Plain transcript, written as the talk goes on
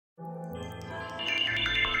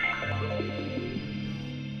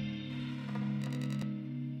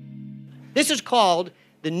This is called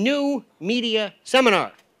the New Media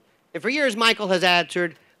Seminar. And for years, Michael has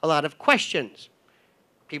answered a lot of questions.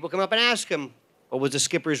 People come up and ask him, what was the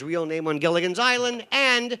skipper's real name on Gilligan's Island?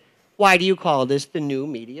 And why do you call this the New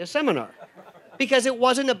Media Seminar? Because it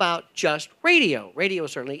wasn't about just radio. Radio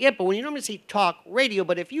is certainly it, but when you normally see talk radio,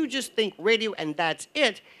 but if you just think radio and that's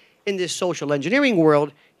it, in this social engineering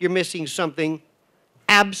world, you're missing something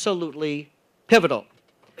absolutely pivotal.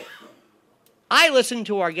 I listen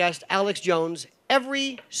to our guest, Alex Jones,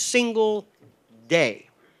 every single day.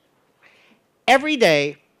 Every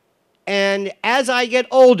day, and as I get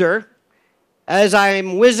older, as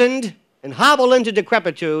I'm wizened and hobble into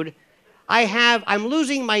decrepitude, I'm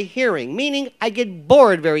losing my hearing, meaning I get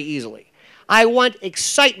bored very easily. I want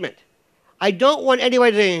excitement. I don't want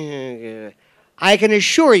anybody to... I can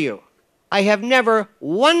assure you, I have never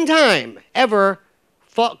one time ever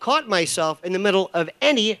caught myself in the middle of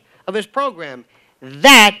any of his program.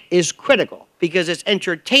 That is critical because it's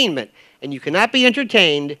entertainment, and you cannot be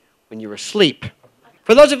entertained when you're asleep.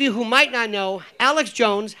 For those of you who might not know, Alex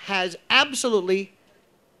Jones has absolutely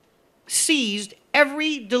seized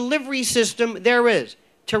every delivery system there is.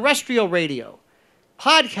 Terrestrial radio,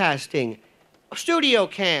 podcasting, studio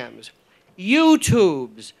cams,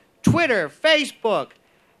 YouTubes, Twitter, Facebook,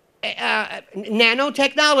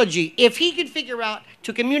 nanotechnology. If he could figure out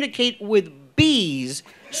to communicate with bees,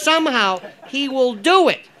 somehow he will do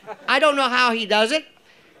it. I don't know how he does it.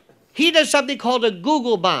 He does something called a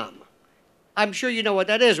Google bomb. I'm sure you know what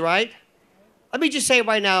that is, right? Let me just say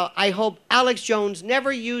right now, I hope Alex Jones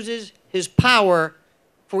never uses his power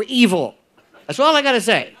for evil. That's all I got to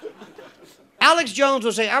say. Alex Jones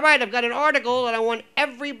will say, all right, I've got an article and I want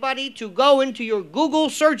everybody to go into your Google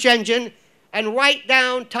search engine and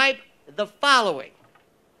type the following.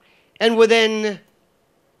 And within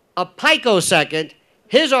a picosecond,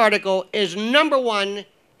 his article is #1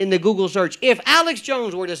 in the Google search. If Alex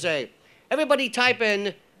Jones were to say, everybody type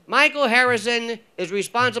in, Michael Harrison is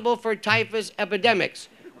responsible for typhus epidemics.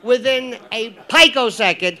 Within a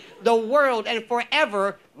picosecond, the world and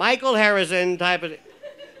forever, Michael Harrison type it.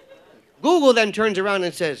 Google then turns around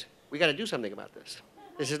and says, we got to do something about this.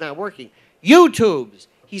 This is not working. YouTubes,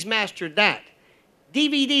 he's mastered that.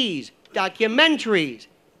 DVDs, documentaries,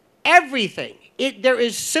 everything. There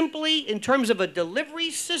is simply, in terms of a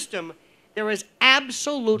delivery system, there is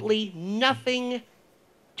absolutely nothing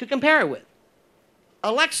to compare it with.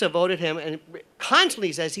 Alexa voted him and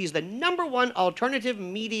constantly says he's the #1 alternative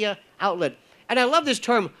media outlet. And I love this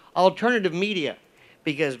term, alternative media,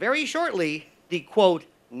 because very shortly, the, quote,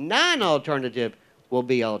 non-alternative will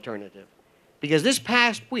be alternative. Because this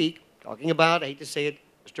past week, talking about, I hate to say it,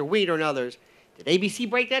 Mr. Weeder and others, did ABC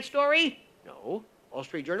break that story? No. Wall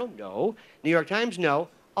Street Journal? No. New York Times? No.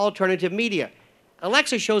 Alternative media.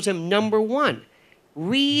 Alexa shows him #1.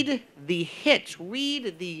 Read the hits.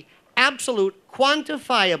 Read the absolute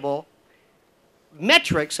quantifiable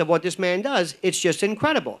metrics of what this man does. It's just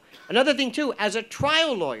incredible. Another thing, too, as a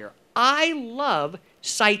trial lawyer, I love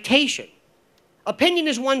citation. Opinion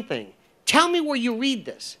is one thing. Tell me where you read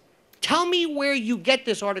this. Tell me where you get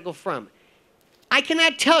this article from. I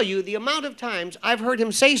cannot tell you the amount of times I've heard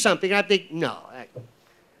him say something and I think, no,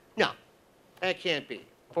 that can't be.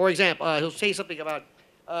 For example, he'll say something about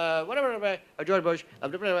George Bush,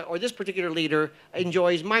 or this particular leader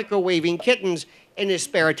enjoys microwaving kittens in his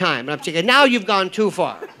spare time. And I'm thinking, now you've gone too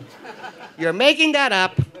far. You're making that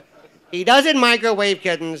up. He doesn't microwave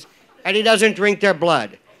kittens, and he doesn't drink their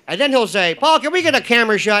blood. And then he'll say, Paul, can we get a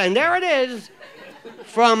camera shot? And there it is.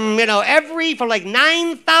 From, from like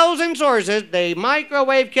 9,000 sources, they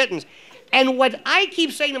microwave kittens. And what I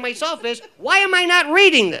keep saying to myself is, why am I not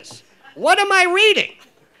reading this? What am I reading?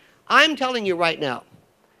 I'm telling you right now,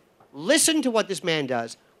 listen to what this man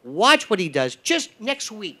does. Watch what he does. Just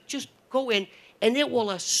next week, just go in, and it will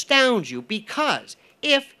astound you. Because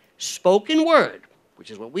if spoken word,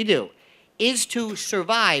 which is what we do, is to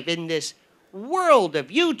survive in this world of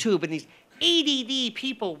YouTube and these ADD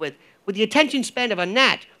people with the attention span of a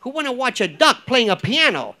gnat who want to watch a duck playing a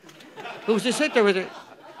piano, who's to sit there with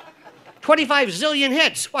 25 zillion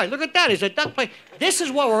hits. Why, look at that. Is a duck playing? This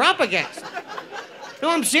is what we're up against. No,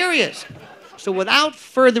 I'm serious. So without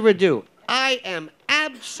further ado, I am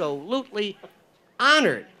absolutely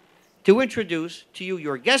honored to introduce to you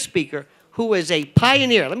your guest speaker, who is a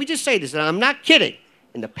pioneer. Let me just say this, and I'm not kidding.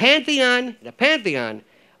 In the pantheon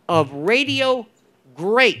of radio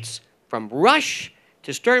greats, from Rush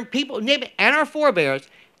to Stern, people, name it, and our forebears,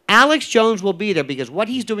 Alex Jones will be there because what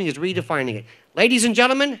he's doing is redefining it. Ladies and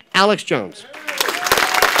gentlemen, Alex Jones.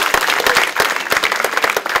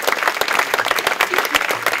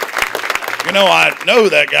 even though I know who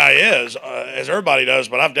that guy is, as everybody does,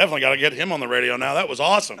 but I've definitely got to get him on the radio now. That was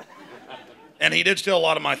awesome. And he did steal a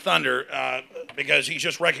lot of my thunder because he's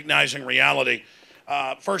just recognizing reality.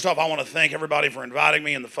 First off, I want to thank everybody for inviting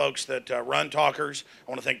me and the folks that run Talkers.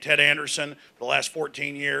 I want to thank Ted Anderson for the last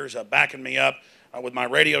 14 years backing me up with my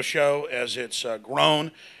radio show as it's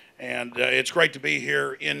grown. And it's great to be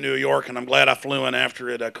here in New York, and I'm glad I flew in after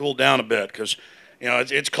it cooled down a bit because, you know,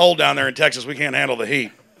 it's cold down there in Texas. We can't handle the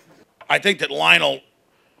heat. I think that Lionel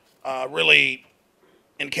really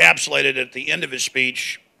encapsulated at the end of his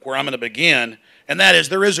speech where I'm going to begin, and that is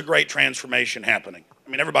there is a great transformation happening. I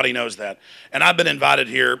mean, everybody knows that. And I've been invited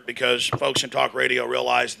here because folks in talk radio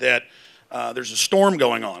realize that there's a storm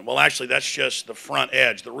going on. Well, actually, that's just the front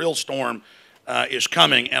edge. The real storm is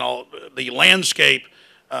coming, and the landscape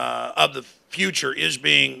of the future is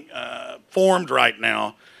being formed right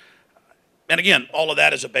now. And again, all of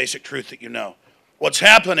that is a basic truth that you know. What's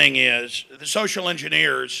happening is the social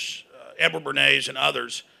engineers, Edward Bernays and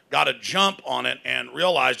others, got a jump on it and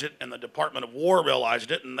realized it, and the Department of War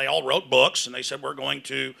realized it, and they all wrote books, and they said we're going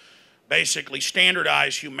to basically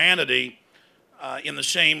standardize humanity in the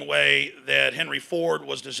same way that Henry Ford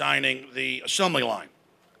was designing the assembly line.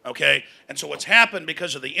 Okay? And so what's happened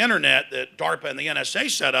because of the internet that DARPA and the NSA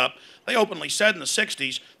set up, they openly said in the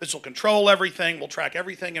 60s, this will control everything, we'll track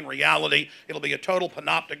everything in reality, it'll be a total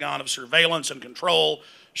panopticon of surveillance and control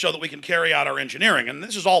so that we can carry out our engineering. And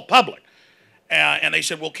this is all public. And they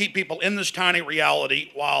said, we'll keep people in this tiny reality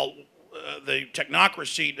while the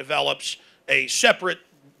technocracy develops a separate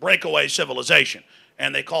breakaway civilization.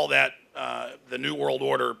 And they call that the New World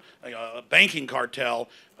Order banking cartel.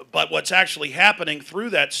 But what's actually happening through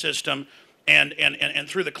that system and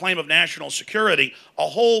through the claim of national security, a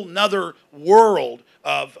whole nother world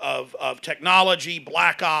of technology,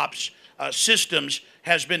 black ops, systems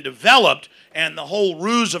has been developed, and the whole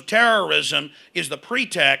ruse of terrorism is the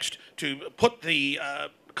pretext to put the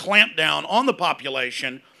clamp down on the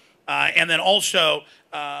population and then also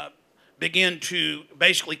begin to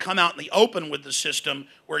basically come out in the open with the system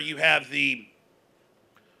where you have the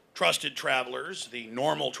trusted travelers, the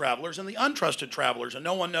normal travelers, and the untrusted travelers, and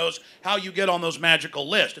no one knows how you get on those magical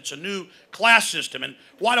lists. It's a new class system, and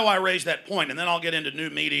why do I raise that point? And then I'll get into new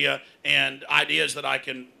media and ideas that I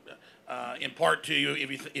can impart to you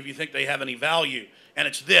if you think they have any value, and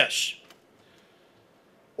it's this.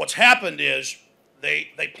 What's happened is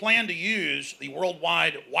they plan to use the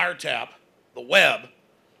worldwide wiretap, the web,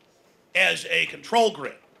 as a control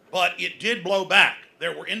grid, but it did blow back.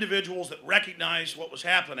 There were individuals that recognized what was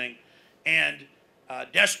happening and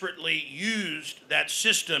desperately used that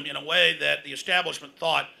system in a way that the establishment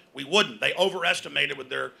thought we wouldn't. They overestimated with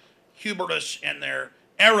their hubris and their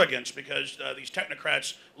arrogance because these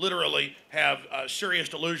technocrats literally have serious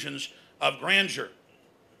delusions of grandeur.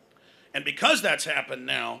 And because that's happened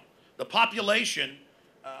now, the population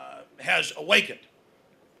has awakened.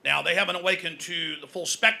 Now, they haven't awakened to the full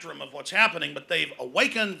spectrum of what's happening, but they've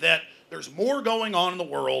awakened that there's more going on in the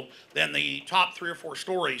world than the top 3 or 4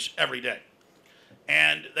 stories every day.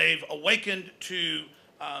 And they've awakened to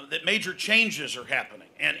that major changes are happening.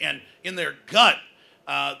 And in their gut,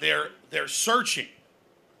 they're searching.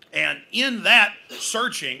 And in that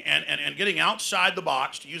searching and getting outside the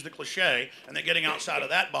box, to use the cliche, and then getting outside of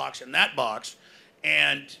that box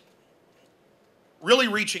and really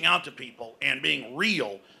reaching out to people and being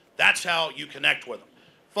real, that's how you connect with them.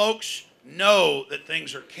 Folks know that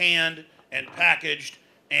things are canned and packaged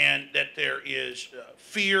and that there is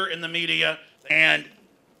fear in the media. And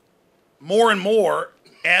more,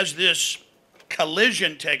 as this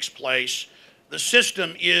collision takes place, the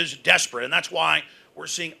system is desperate. And that's why we're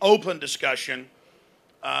seeing open discussion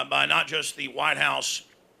by not just the White House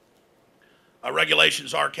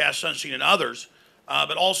regulations, Cass Sunstein, and others,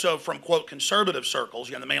 but also from, quote, conservative circles,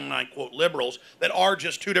 the mainline, quote, liberals, that are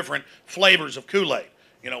just 2 different flavors of Kool-Aid.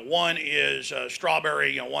 One is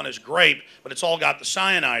strawberry, one is grape, but it's all got the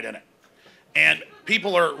cyanide in it. And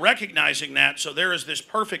people are recognizing that, so there is this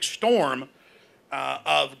perfect storm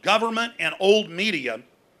of government and old media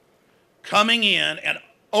coming in and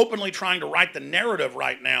openly trying to write the narrative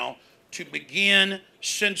right now to begin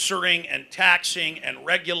censoring and taxing and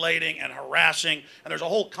regulating and harassing. And there's a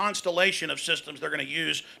whole constellation of systems they're going to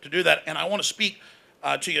use to do that. And I want to speak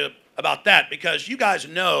to you about that because you guys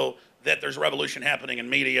know that there's a revolution happening in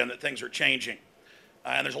media and that things are changing.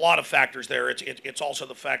 And there's a lot of factors there. It's also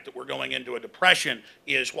the fact that we're going into a depression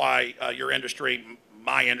is why your industry,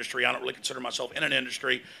 my industry, I don't really consider myself in an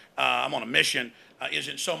industry, I'm on a mission, is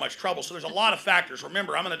in so much trouble. So there's a lot of factors.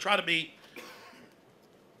 Remember, I'm going to try to be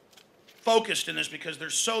focused in this because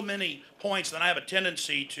there's so many points that I have a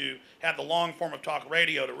tendency to have the long form of talk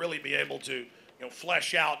radio to really be able to,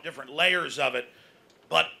 flesh out different layers of it.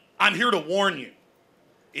 But I'm here to warn you.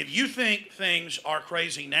 If you think things are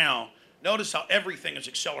crazy now, notice how everything is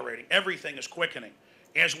accelerating, everything is quickening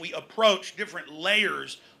as we approach different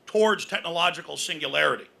layers towards technological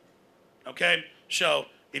singularity. Okay? So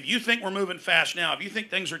if you think we're moving fast now, if you think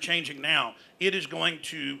things are changing now, it is going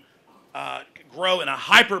to grow in a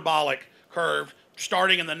hyperbolic curve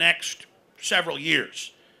starting in the next several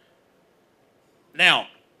years. Now,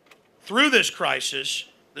 through this crisis,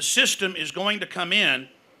 the system is going to come in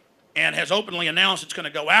and has openly announced it's going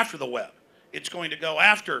to go after the web. It's going to go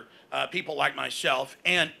after people like myself.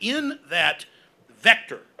 And in that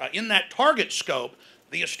vector, in that target scope,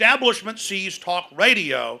 the establishment sees talk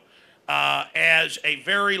radio as a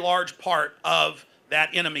very large part of that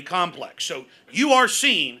enemy complex. So you are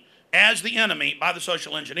seen as the enemy by the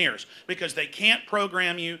social engineers because they can't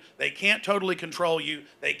program you, they can't totally control you,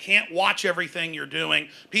 they can't watch everything you're doing.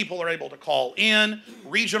 People are able to call in.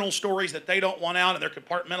 Regional stories that they don't want out in their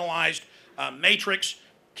compartmentalized matrix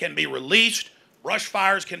can be released. Brush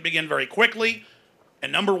fires can begin very quickly. And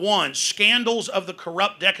number one, scandals of the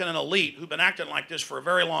corrupt, decadent elite who've been acting like this for a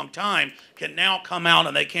very long time can now come out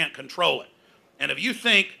and they can't control it. And if you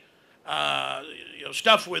think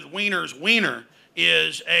stuff with Wiener's wiener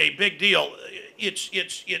is a big deal,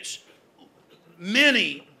 it's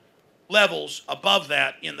many levels above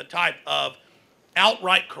that in the type of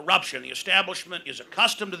outright corruption. The establishment is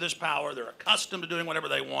accustomed to this power. They're accustomed to doing whatever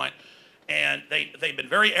they want. And they've been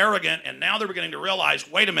very arrogant, and now they're beginning to realize,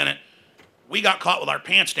 wait a minute, we got caught with our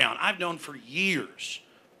pants down. I've known for years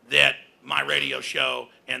that my radio show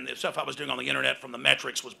and the stuff I was doing on the internet from the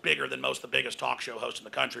metrics was bigger than most of the biggest talk show hosts in the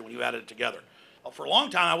country when you added it together. Well, for a long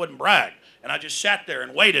time, I wouldn't brag. And I just sat there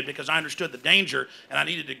and waited because I understood the danger, and I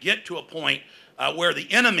needed to get to a point where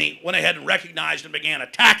the enemy went ahead and recognized and began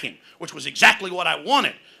attacking, which was exactly what I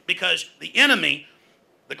wanted. Because the enemy,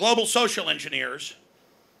 the global social engineers,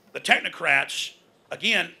 the technocrats,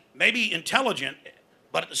 again, maybe intelligent,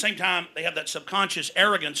 but at the same time, they have that subconscious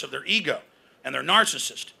arrogance of their ego and they're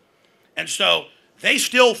narcissist. And so they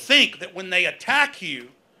still think that when they attack you,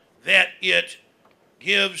 that it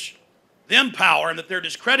gives them power and that they're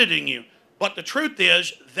discrediting you. But the truth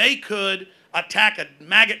is, they could attack a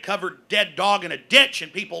maggot-covered dead dog in a ditch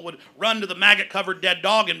and people would run to the maggot-covered dead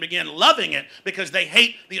dog and begin loving it because they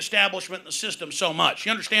hate the establishment and the system so much.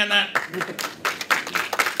 You understand that?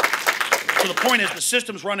 So the point is the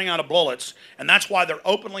system's running out of bullets, and that's why they're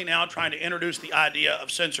openly now trying to introduce the idea of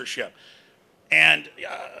censorship. And,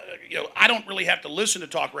 I don't really have to listen to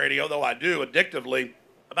talk radio, though I do addictively.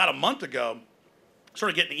 About a month ago, I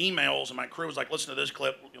started getting emails, and my crew was like, listen to this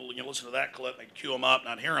clip, listen to that clip, they'd cue them up, and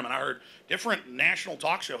I'd hear them, and I heard different national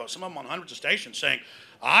talk show hosts, some of them on hundreds of stations, saying,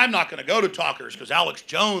 I'm not going to go to talkers because Alex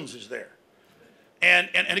Jones is there. And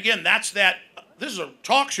again, this is a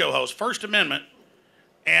talk show host, First Amendment,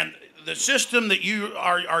 and the system that you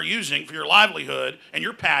are using for your livelihood and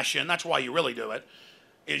your passion, that's why you really do it,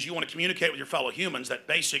 is you want to communicate with your fellow humans, that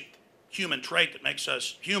basic human trait that makes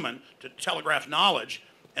us human, to telegraph knowledge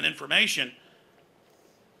and information,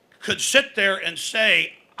 could sit there and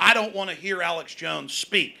say, I don't want to hear Alex Jones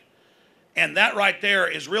speak. And that right there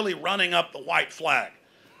is really running up the white flag.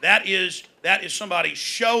 That is somebody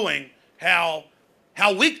showing how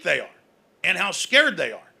weak they are and how scared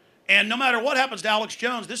they are. And no matter what happens to Alex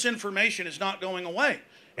Jones, this information is not going away.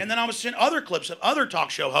 And then I was seeing other clips of other talk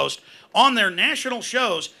show hosts on their national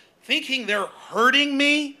shows thinking they're hurting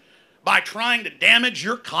me by trying to damage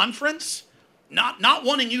your conference, not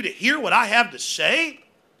wanting you to hear what I have to say.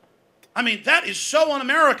 I mean, that is so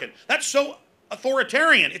un-American. That's so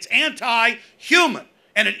authoritarian. It's anti-human,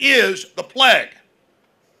 and it is the plague.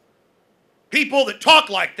 People that talk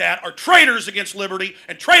like that are traitors against liberty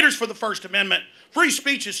and traitors for the First Amendment. Free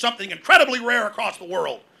speech is something incredibly rare across the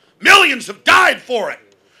world. Millions have died for it,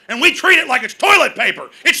 and we treat it like it's toilet paper.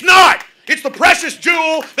 It's not. It's the precious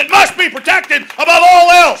jewel that must be protected above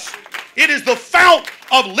all else. It is the fount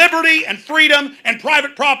of liberty and freedom and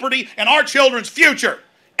private property and our children's future.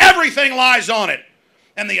 Everything lies on it.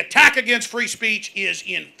 And the attack against free speech is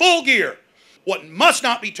in full gear. What must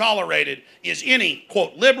not be tolerated is any,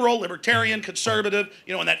 quote, liberal, libertarian, conservative,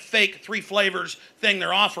 and that fake three flavors thing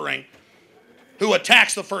they're offering, who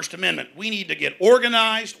attacks the First Amendment. We need to get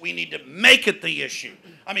organized. We need to make it the issue.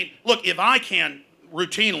 I mean, look, if I can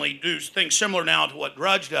routinely do things similar now to what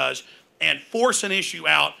Drudge does and force an issue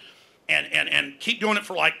out and keep doing it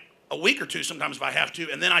for like a week or two sometimes if I have to,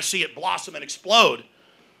 and then I see it blossom and explode,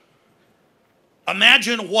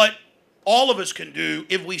 imagine what all of us can do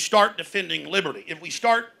if we start defending liberty. If we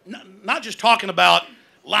start not just talking about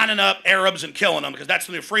lining up Arabs and killing them, because that's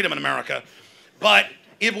the new freedom in America, but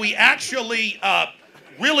if we actually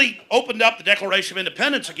really opened up the Declaration of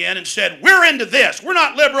Independence again and said, we're into this. We're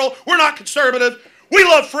not liberal. We're not conservative. We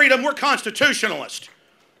love freedom. We're constitutionalist.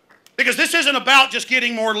 Because this isn't about just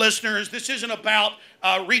getting more listeners. This isn't about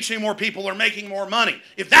reaching more people or making more money.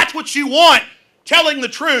 If that's what you want, telling the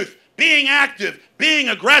truth, being active, being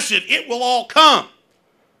aggressive, it will all come.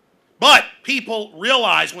 But people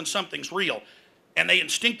realize when something's real, and they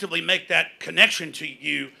instinctively make that connection to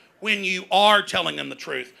you when you are telling them the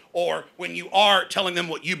truth or when you are telling them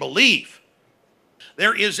what you believe.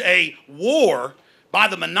 There is a war by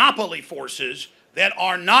the monopoly forces that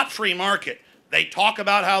are not free market. They talk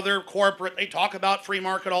about how they're corporate. They talk about free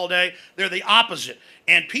market all day. They're the opposite.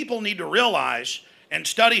 And people need to realize and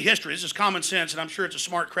study history. This is common sense, and I'm sure it's a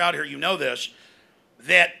smart crowd here. You know this,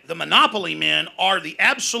 that the monopoly men are the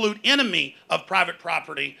absolute enemy of private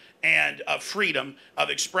property and of freedom of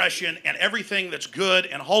expression and everything that's good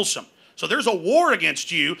and wholesome. So there's a war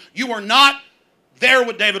against you. You are not there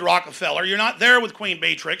with David Rockefeller. You're not there with Queen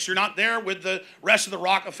Beatrix. You're not there with the rest of the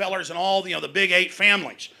Rockefellers and all the big 8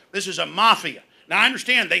 families. This is a mafia. Now, I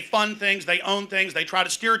understand they fund things, they own things, they try to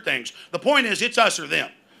steer things. The point is, it's us or them.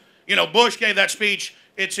 Bush gave that speech.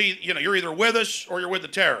 It's you're either with us or you're with the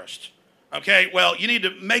terrorists. Okay, well, you need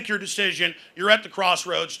to make your decision. You're at the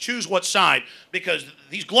crossroads. Choose what side, because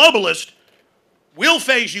these globalists will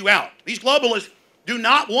phase you out. These globalists do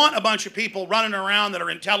not want a bunch of people running around that are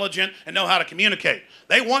intelligent and know how to communicate.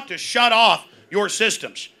 They want to shut off your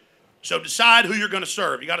systems. So decide who you're going to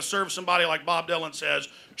serve. You got to serve somebody like Bob Dylan says.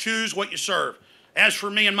 Choose what you serve. As for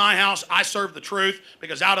me and my house, I serve the truth,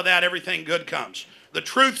 because out of that everything good comes. The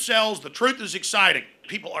truth sells. The truth is exciting.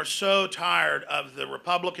 People are so tired of the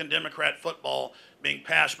Republican-Democrat football being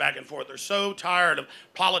passed back and forth. They're so tired of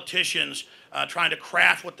politicians trying to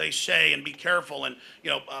craft what they say and be careful and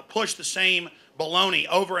push the same baloney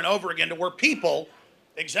over and over again to where people,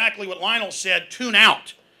 exactly what Lionel said, tune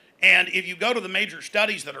out. And if you go to the major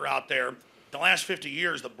studies that are out there, the last 50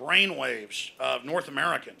 years, the brain waves of North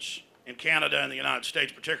Americans in Canada and the United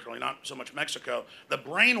States particularly, not so much Mexico, the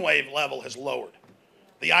brainwave level has lowered.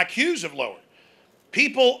 The IQs have lowered.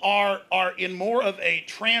 People are in more of a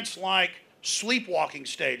trance-like sleepwalking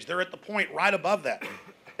stage. They're at the point right above that.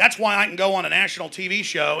 That's why I can go on a national TV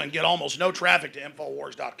show and get almost no traffic to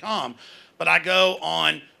Infowars.com, but I go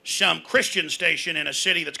on some Christian station in a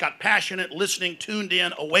city that's got passionate, listening, tuned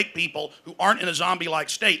in, awake people who aren't in a zombie-like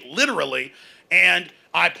state, literally, and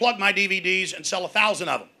I plug my DVDs and sell 1,000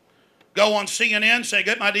 of them. Go on CNN, say,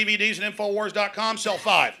 get my DVDs at Infowars.com, sell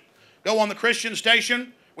 5. Go on the Christian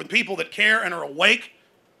station with people that care and are awake.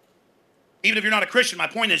 Even if you're not a Christian, my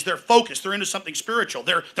point is they're focused. They're into something spiritual.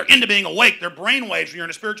 They're into being awake. Their brain waves when you're in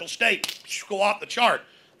a spiritual state go off the chart.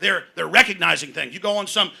 They're recognizing things. You go on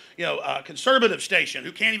some conservative station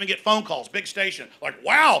who can't even get phone calls, big station. Like,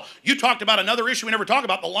 wow, you talked about another issue we never talked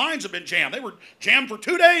about. The lines have been jammed. They were jammed for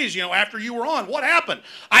 2 days, after you were on. What happened?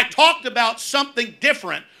 I talked about something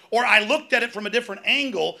different, or I looked at it from a different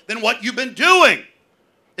angle than what you've been doing.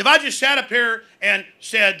 If I just sat up here and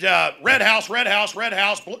said, red house, red house, red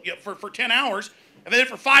house for 10 hours, and then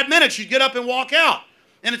for 5 minutes you'd get up and walk out.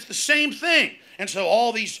 And it's the same thing. And so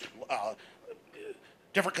all these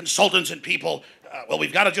different consultants and people, well,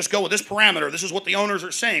 we've got to just go with this parameter. This is what the owners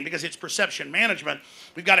are saying, because it's perception management.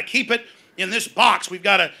 We've got to keep it in this box. We've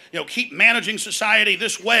got to keep managing society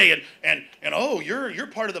this way. And oh, you're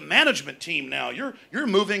part of the management team now. You're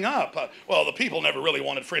moving up. Well, the people never really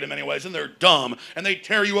wanted freedom anyways, and they're dumb, and they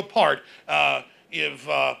tear you apart if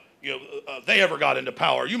they ever got into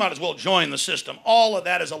power. You might as well join the system. All of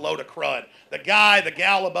that is a load of crud. The guy, the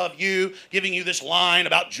gal above you giving you this line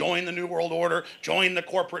about join the New World Order, join the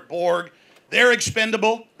corporate Borg, they're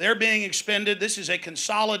expendable. They're being expended. This is a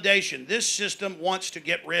consolidation. This system wants to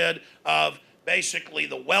get rid of basically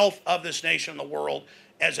the wealth of this nation and the world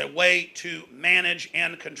as a way to manage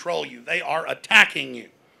and control you. They are attacking you.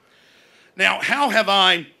 Now, how have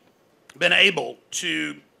I been able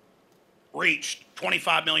to reach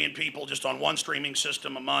 25 million people just on one streaming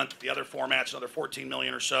system a month, the other formats, another 14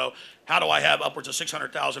 million or so? How do I have upwards of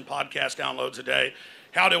 600,000 podcast downloads a day?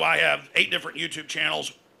 How do I have 8 different YouTube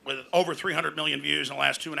channels with over 300 million views in the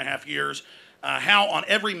last 2.5 years? How on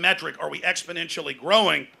every metric are we exponentially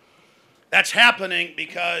growing? That's happening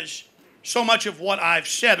because so much of what I've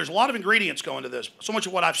said, there's a lot of ingredients go into this. So much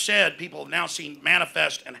of what I've said, people have now seen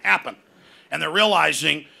manifest and happen. And they're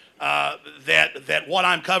realizing that what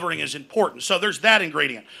I'm covering is important. So there's that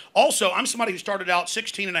ingredient. Also, I'm somebody who started out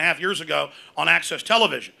 16.5 years ago on Access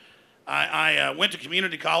Television. I went to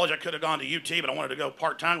community college. I could have gone to UT, but I wanted to go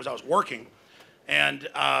part-time because I was working. And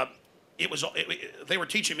they were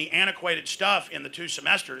teaching me antiquated stuff in the 2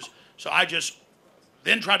 semesters, so I just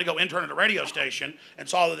then tried to go intern at a radio station and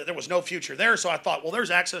saw that there was no future there, so I thought, well, there's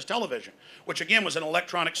Access Television, which again was an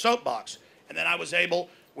electronic soapbox. And then I was able,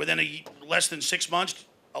 within less than 6 months,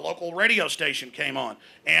 a local radio station came on.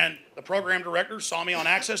 And the program director saw me on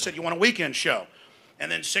Access, said, you want a weekend show?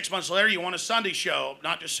 And then 6 months later, you want a Sunday show,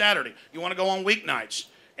 not just Saturday. You want to go on weeknights.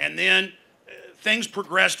 And then things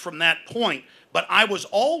progressed from that point. But I was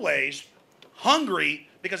always hungry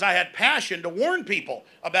because I had passion to warn people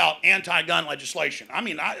about anti-gun legislation. I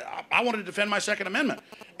mean, I wanted to defend my Second Amendment.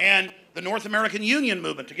 And the North American Union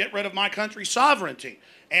movement to get rid of my country's sovereignty,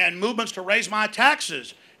 and movements to raise my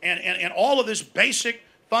taxes, and all of this basic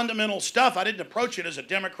fundamental stuff. I didn't approach it as a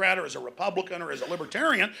Democrat or as a Republican or as a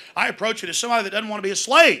libertarian. I approach it as somebody that doesn't want to be a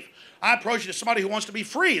slave. I approach it as somebody who wants to be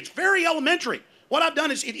free. It's very elementary. What I've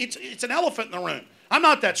done is it's an elephant in the room. I'm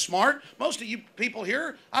not that smart. Most of you people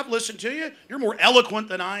here, I've listened to you. You're more eloquent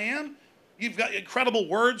than I am. You've got incredible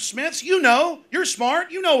wordsmiths. You know, you're smart.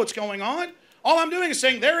 You know what's going on. All I'm doing is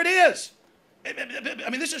saying, there it is. I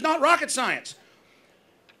mean, this is not rocket science.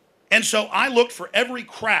 And so I looked for every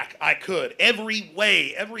crack I could, every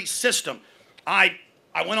way, every system. I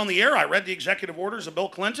went on the air. I read the executive orders of Bill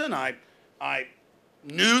Clinton. I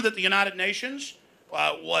knew that the United Nations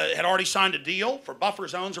had already signed a deal for buffer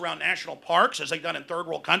zones around national parks, as they've done in third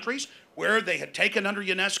world countries, where they had taken under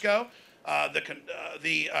UNESCO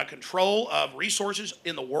the control of resources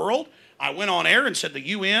in the world. I went on air and said the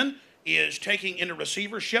UN is taking into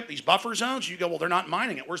receivership these buffer zones. You go, well, they're not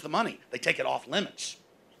mining it. Where's the money? They take it off limits.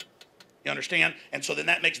 You understand? And so then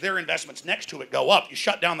that makes their investments next to it go up. You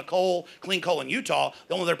shut down the coal, clean coal in Utah.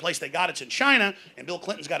 The only other place they got it's in China, and Bill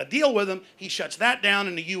Clinton's got a deal with them. He shuts that down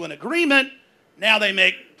in the UN agreement. Now they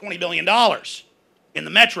make $20 billion in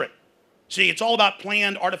the metric. See, it's all about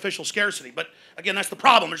planned artificial scarcity. But again, that's the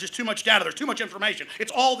problem. There's just too much data. There's too much information.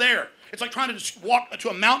 It's all there. It's like trying to just walk to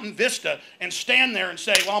a mountain vista and stand there and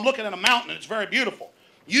say, well, I'm looking at a mountain and it's very beautiful.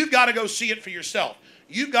 You've got to go see it for yourself.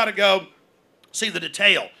 You've got to go see the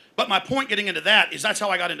detail. But my point getting into that is that's how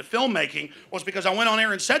I got into filmmaking, was because I went on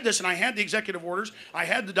air and said this, and I had the executive orders, I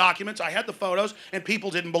had the documents, I had the photos, and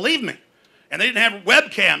people didn't believe me. And they didn't have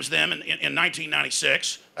webcams then in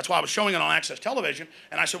 1996. That's why I was showing it on Access Television.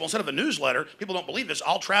 And I said, well, instead of a newsletter, people don't believe this.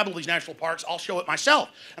 I'll travel to these national parks. I'll show it myself.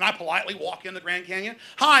 And I politely walk in the Grand Canyon.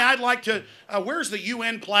 Hi, I'd like to, where's the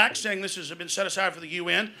UN plaque saying this has been set aside for the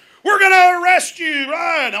UN? We're going to arrest you,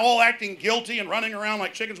 right? And all acting guilty and running around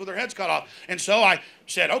like chickens with their heads cut off. And so I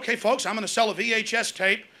said, okay, folks, I'm going to sell a VHS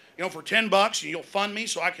tape, for $10, and you'll fund me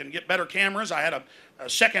so I can get better cameras. I had a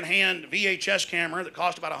second-hand VHS camera that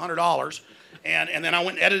cost about $100. And then I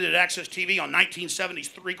went and edited Access TV on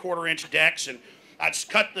 1970s 3/4-inch decks, and I'd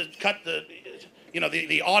cut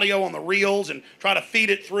the audio on the reels and try to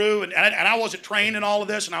feed it through. And I wasn't trained in all of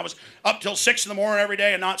this, and I was up till 6 in the morning every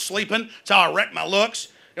day and not sleeping. That's how I wrecked my looks.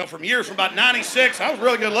 From about 96, I was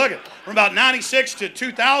really good looking. From about 96 to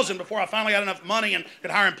 2000, before I finally got enough money and could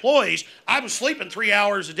hire employees, I was sleeping 3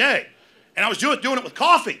 hours a day. And I was doing it with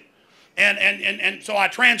coffee. And so I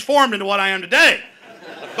transformed into what I am today.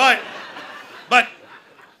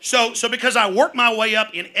 So because I worked my way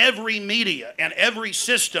up in every media and every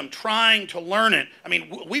system trying to learn it, I mean,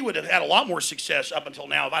 we would have had a lot more success up until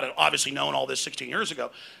now if I'd have obviously known all this 16 years ago.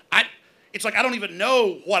 It's like I don't even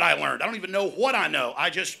know what I learned. I don't even know what I know. I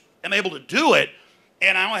just am able to do it,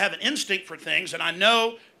 and I have an instinct for things, and I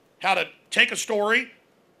know how to take a story,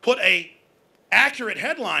 put a accurate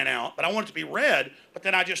headline out, but I want it to be read, but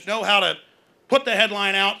then I just know how to put the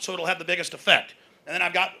headline out so it'll have the biggest effect. And then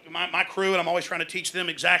I've got my crew, and I'm always trying to teach them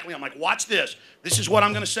exactly. I'm like, watch this. This is what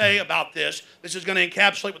I'm going to say about this. This is going to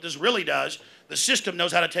encapsulate what this really does. The system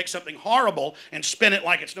knows how to take something horrible and spin it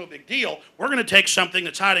like it's no big deal. We're going to take something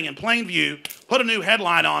that's hiding in plain view, put a new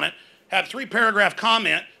headline on it, have 3-paragraph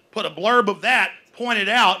comment, put a blurb of that, point it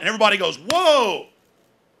out, and everybody goes, whoa.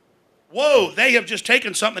 Whoa, they have just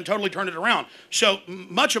taken something and totally turned it around. So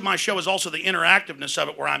much of my show is also the interactiveness of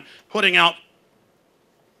it, where I'm putting out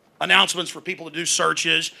announcements for people to do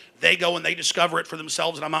searches. They go and they discover it for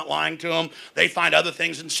themselves, and I'm not lying to them. They find other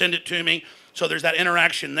things and send it to me. So there's that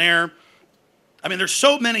interaction there. I mean, there's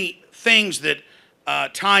so many things that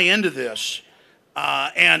tie into this.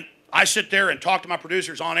 And I sit there and talk to my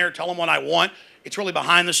producers on air, tell them what I want. It's really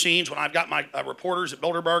behind the scenes. When I've got my reporters at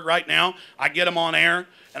Bilderberg right now, I get them on air,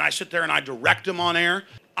 and I sit there and I direct them on air.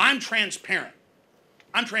 I'm transparent.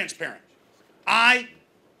 I'm transparent. I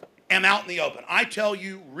am out in the open. I tell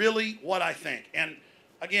you really what I think. And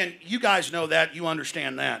again, you guys know that. You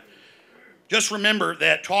understand that. just remember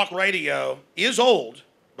that talk radio is old,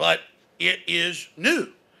 but it is new.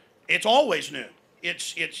 It's always new.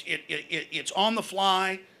 It's on the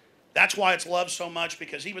fly. That's why it's loved so much,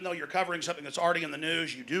 because even though you're covering something that's already in the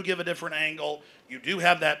news, you do give a different angle. You do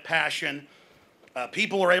have that passion.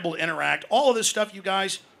 People are able to interact. All of this stuff you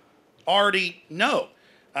guys already know.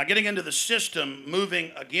 Getting into the system,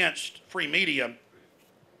 moving against free media,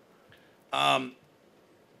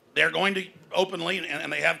 they're going to openly,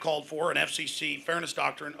 and they have called for an FCC fairness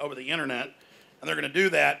doctrine over the internet, and they're going to do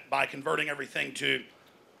that by converting everything to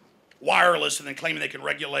wireless and then claiming they can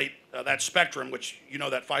regulate that spectrum, which you know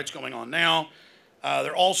that fight's going on now.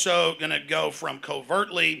 They're also going to go from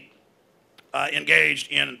covertly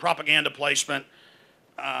engaged in propaganda placement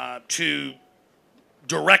to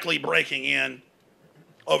directly breaking in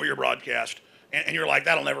over your broadcast. And you're like,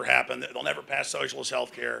 that'll never happen. They'll never pass socialist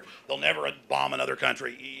health care. They'll never bomb another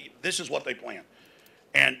country. This is what they plan.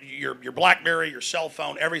 And your BlackBerry, your cell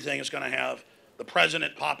phone, everything is going to have the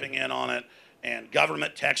president popping in on it and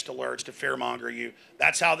government text alerts to fearmonger you.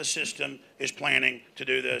 That's how the system is planning to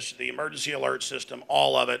do this. The emergency alert system,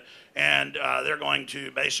 all of it. And they're going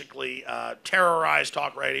to basically terrorize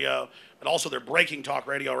talk radio, but also they're breaking talk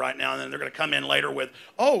radio right now, and then they're going to come in later with,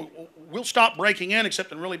 oh, we'll stop breaking in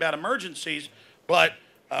except in really bad emergencies, but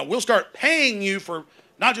we'll start paying you for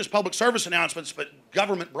not just public service announcements, but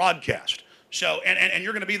government broadcast. So, and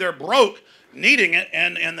you're going to be there broke, needing it,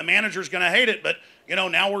 and the manager's going to hate it, but you know,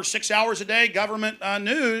 now we're 6 hours a day government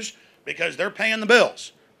news because they're paying the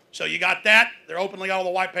bills. So you got that. They're openly got all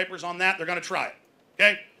the white papers on that. They're going to try it.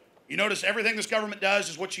 Okay? You notice everything this government does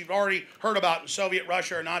is what you've already heard about in Soviet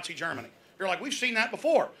Russia or Nazi Germany. You're like, we've seen that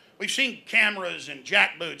before. We've seen cameras and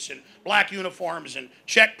jackboots and black uniforms and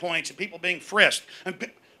checkpoints and people being frisked. And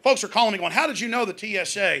folks are calling me going, how did you know the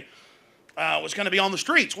TSA was going to be on the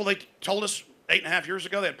streets? Well, they told us 8.5 years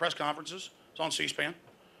ago. They had press conferences. It's on C-SPAN.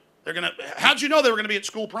 They're going to. How'd you know they were going to be at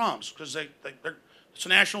school proms? Because it's a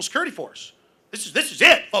national security force. This is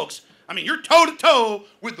it, folks. I mean, you're toe to toe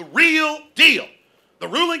with the real deal. The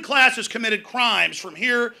ruling class has committed crimes from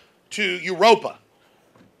here to Europa.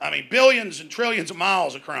 I mean, billions and trillions of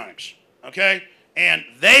miles of crimes. Okay, and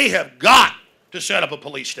they have got to set up a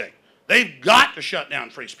police state. They've got to shut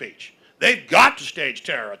down free speech. They've got to stage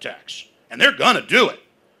terror attacks, and they're going to do it.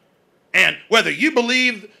 And whether you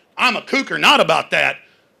believe I'm a kook or not about that,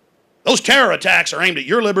 those terror attacks are aimed at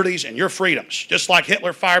your liberties and your freedoms, just like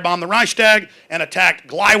Hitler firebombed the Reichstag and attacked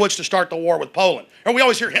Gleiwitz to start the war with Poland. Or we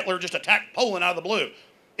always hear Hitler just attacked Poland out of the blue.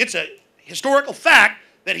 It's a historical fact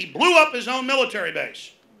that he blew up his own military base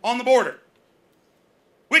on the border.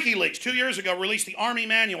 WikiLeaks 2 years ago released the Army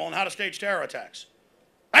Manual on how to stage terror attacks.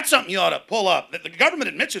 That's something you ought to pull up. The government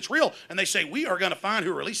admits it's real, and they say, we are going to find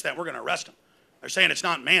who released that. We're going to arrest them. They're saying it's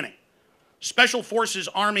not Manning. Special Forces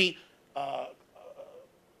Army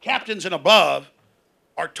captains and above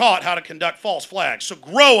are taught how to conduct false flags. So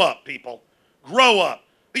grow up, people. Grow up.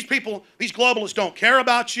 These people, these globalists don't care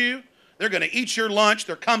about you. They're going to eat your lunch.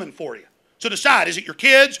 They're coming for you. So decide, is it your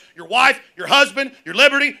kids, your wife, your husband, your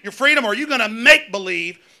liberty, your freedom, or are you going to make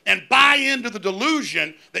believe and buy into the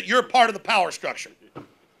delusion that you're part of the power structure?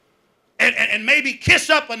 And maybe kiss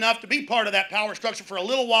up enough to be part of that power structure for a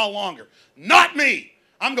little while longer. Not me.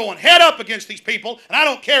 I'm going head up against these people, and I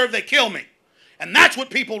don't care if they kill me. And that's what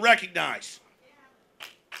people recognize.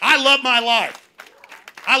 I love my life.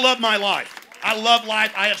 I love my life. I love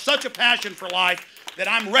life. I have such a passion for life that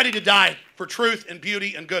I'm ready to die for truth and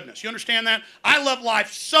beauty and goodness. You understand that? I love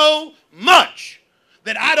life so much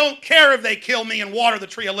that I don't care if they kill me and water the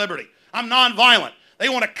tree of liberty. I'm nonviolent. They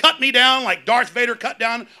want to cut me down like Darth Vader cut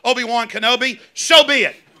down Obi-Wan Kenobi. So be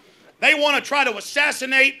it. They want to try to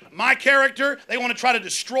assassinate my character. They want to try to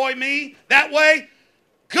destroy me that way.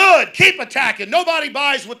 Good. Keep attacking. Nobody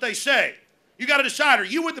buys what they say. You got to decide, are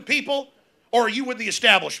you with the people or are you with the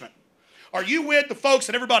establishment? Are you with the folks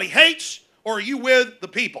that everybody hates or are you with the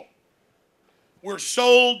people? We're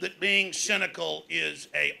sold that being cynical is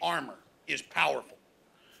a armor, is powerful.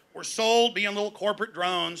 We're sold being little corporate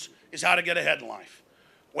drones is how to get ahead in life.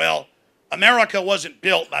 Well, America wasn't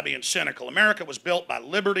built by being cynical. America was built by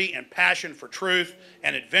liberty and passion for truth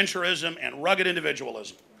and adventurism and rugged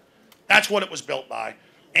individualism. That's what it was built by.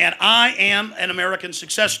 And I am an American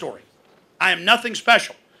success story. I am nothing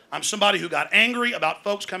special. I'm somebody who got angry about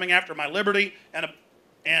folks coming after my liberty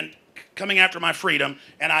and coming after my freedom,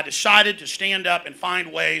 and I decided to stand up and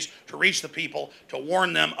find ways to reach the people, to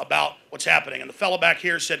warn them about what's happening. And the fellow back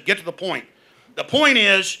here said, get to the point. The point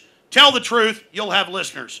is, tell the truth, you'll have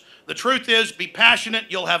listeners. The truth is, be passionate,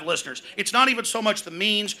 you'll have listeners. It's not even so much the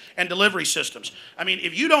means and delivery systems. I mean,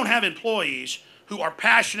 if you don't have employees who are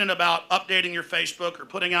passionate about updating your Facebook or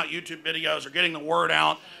putting out YouTube videos or getting the word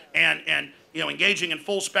out and engaging in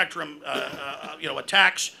full spectrum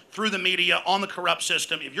attacks through the media on the corrupt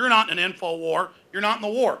system. If you're not in an info war, you're not in the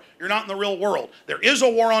war. You're not in the real world. There is a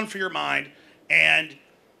war on for your mind, and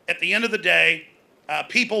at the end of the day,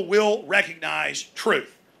 people will recognize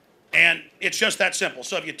truth. And it's just that simple.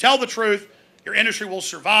 So if you tell the truth, your industry will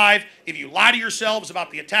survive. If you lie to yourselves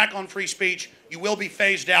about the attack on free speech, you will be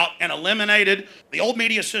phased out and eliminated. The old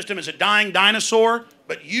media system is a dying dinosaur,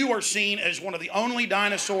 but you are seen as one of the only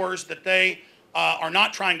dinosaurs that they are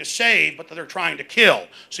not trying to save, but that they're trying to kill.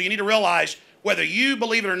 So you need to realize, whether you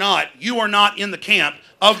believe it or not, you are not in the camp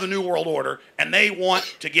of the New World Order, and they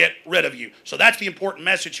want to get rid of you. So that's the important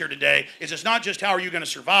message here today, is it's not just how are you going to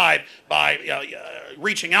survive by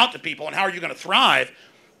reaching out to people and how are you going to thrive.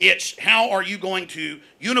 It's how are you going to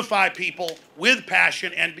unify people with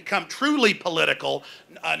passion and become truly political,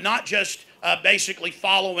 not just basically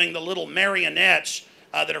following the little marionettes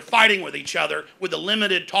that are fighting with each other with the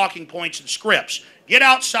limited talking points and scripts. Get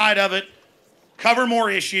outside of it, cover more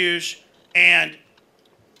issues, and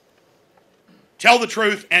tell the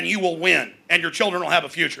truth, and you will win, and your children will have a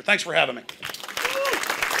future. Thanks for having me.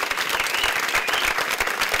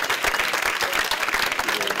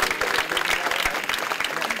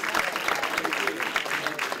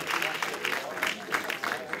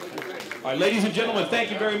 All right, ladies and gentlemen,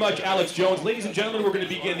 thank you very much, Alex Jones. Ladies and gentlemen, we're going to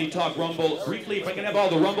begin the Talk Rumble. Briefly, if I can have all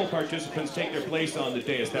the Rumble participants take their place on the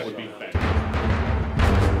dais, that would be fantastic.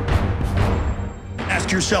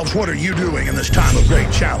 Ask yourselves, what are you doing in this time of great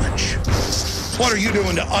challenge? What are you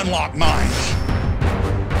doing to unlock minds?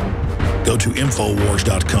 Go to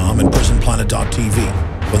Infowars.com and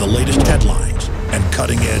PrisonPlanet.tv for the latest headlines and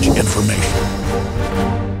cutting-edge information.